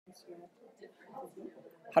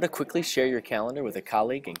How to quickly share your calendar with a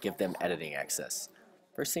colleague and give them editing access.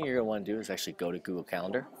 First thing you're going to want to do is actually go to Google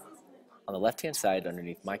Calendar. On the left-hand side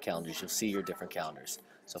underneath My Calendars, you'll see your different calendars.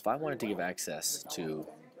 So if I wanted to give access to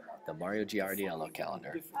the Mario Giardiello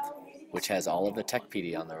calendar, which has all of the Tech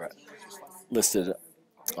PD on the listed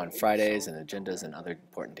on Fridays and agendas and other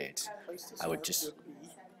important dates, I would just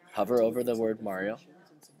hover over the word Mario,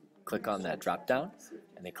 click on that drop down,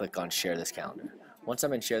 and then click on Share this calendar. Once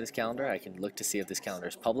I'm in Share this calendar, I can look to see if this calendar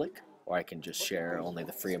is public, or I can just share only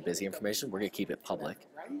the free and busy information. We're going to keep it public.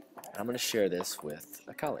 And I'm going to share this with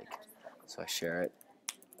a colleague. So I share it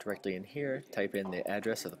directly in here, type in the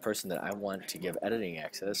address of the person that I want to give editing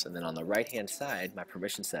access, and then on the right-hand side, my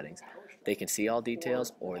permission settings, they can see all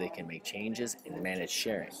details or they can make changes and manage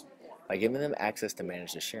sharing. By giving them access to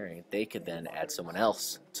manage the sharing, they could then add someone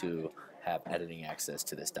else to have editing access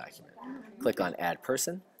to this document. Click on Add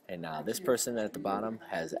Person, and now this person at the bottom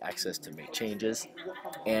has access to make changes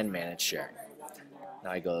and manage sharing.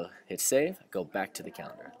 Now I hit Save, go back to the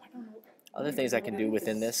calendar. Other things I can do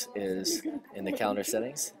within this is, in the calendar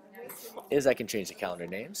settings, is I can change the calendar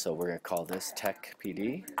name. So we're going to call this Tech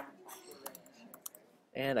PD.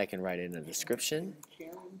 And I can write in a description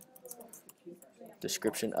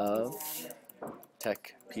of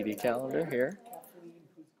Tech PD calendar here.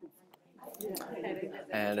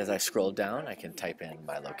 And as I scroll down, I can type in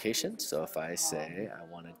my location. So if I say I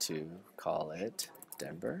wanted to call it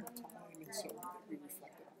Denver,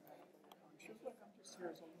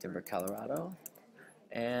 Colorado,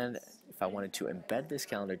 and if I wanted to embed this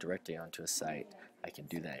calendar directly onto a site, I can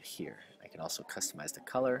do that here. I can also customize the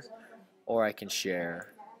color, or I can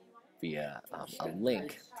share via a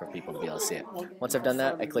link for people to be able to see it. Once I've done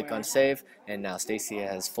that, I click on Save, and now Stacy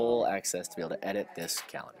has full access to be able to edit this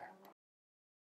calendar.